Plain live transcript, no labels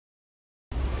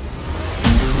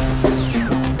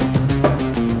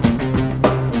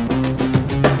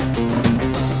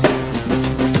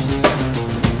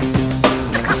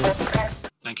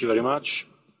Thank you very much.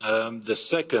 The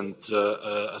second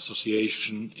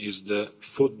association is the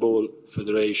Football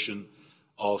Federation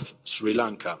of Sri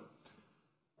Lanka.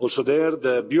 Also there,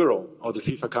 the Bureau of the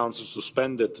FIFA Council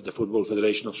suspended the Football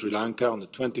Federation of Sri Lanka on the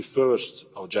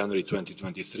 21st of January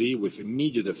 2023 with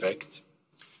immediate effect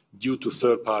due to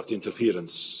third-party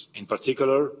interference. In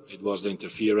particular, it was the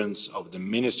interference of the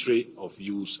Ministry of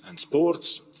Youth and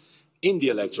Sports in the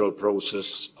electoral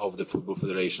process of the Football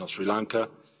Federation of Sri Lanka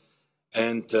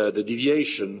and the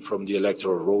deviation from the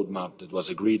electoral roadmap that was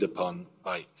agreed upon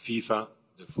by FIFA,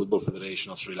 the Football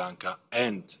Federation of Sri Lanka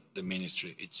and the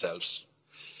Ministry itself,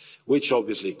 which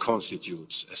obviously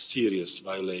constitutes a serious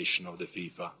violation of the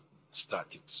FIFA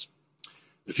statutes.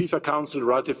 The FIFA Council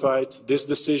ratified this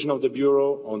decision of the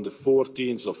Bureau on the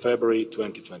 14th of February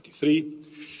 2023.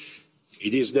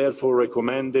 It is therefore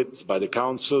recommended by the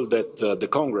Council that the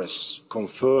Congress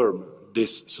confirm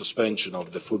this suspension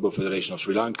of the Football Federation of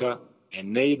Sri Lanka,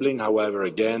 enabling, however,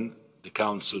 again, the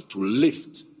Council to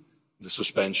lift the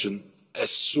suspension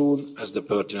as soon as the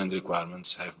pertinent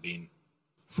requirements have been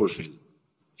fulfilled.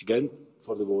 Again,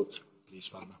 for the vote, please,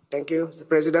 Father. Thank you, Mr.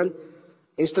 President.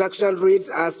 Instruction reads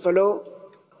as follows.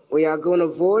 We are going to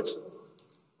vote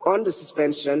on the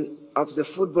suspension of the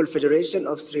Football Federation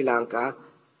of Sri Lanka,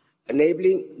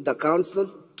 enabling the Council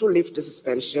to lift the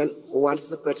suspension once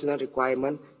the pertinent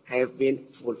requirements have been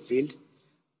fulfilled.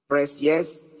 Press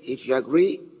yes if you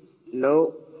agree,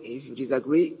 no if you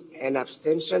disagree, and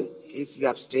abstention if you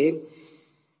abstain.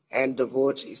 And the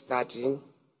vote is starting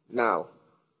now.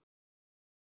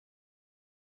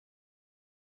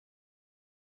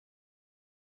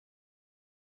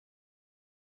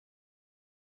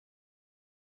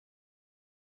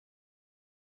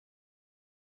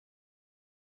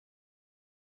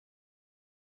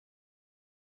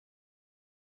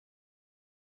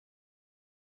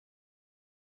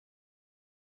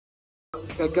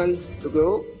 Seconds to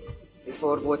go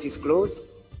before vote is closed.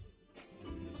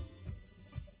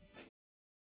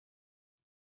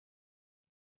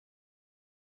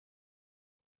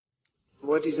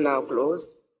 Vote is now closed,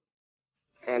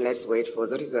 and let's wait for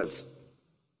the results.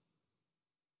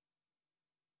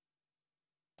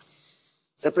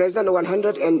 The President,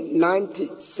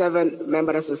 197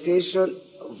 member association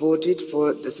voted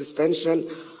for the suspension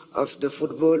of the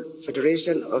Football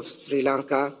Federation of Sri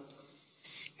Lanka,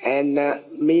 and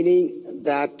meaning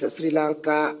that Sri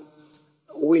Lanka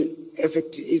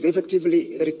is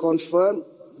effectively reconfirmed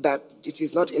that it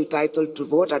is not entitled to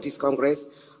vote at this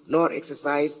Congress nor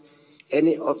exercise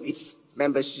any of its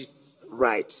membership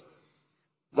rights.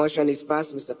 Motion is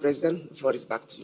passed, Mr. President. The floor is back to you.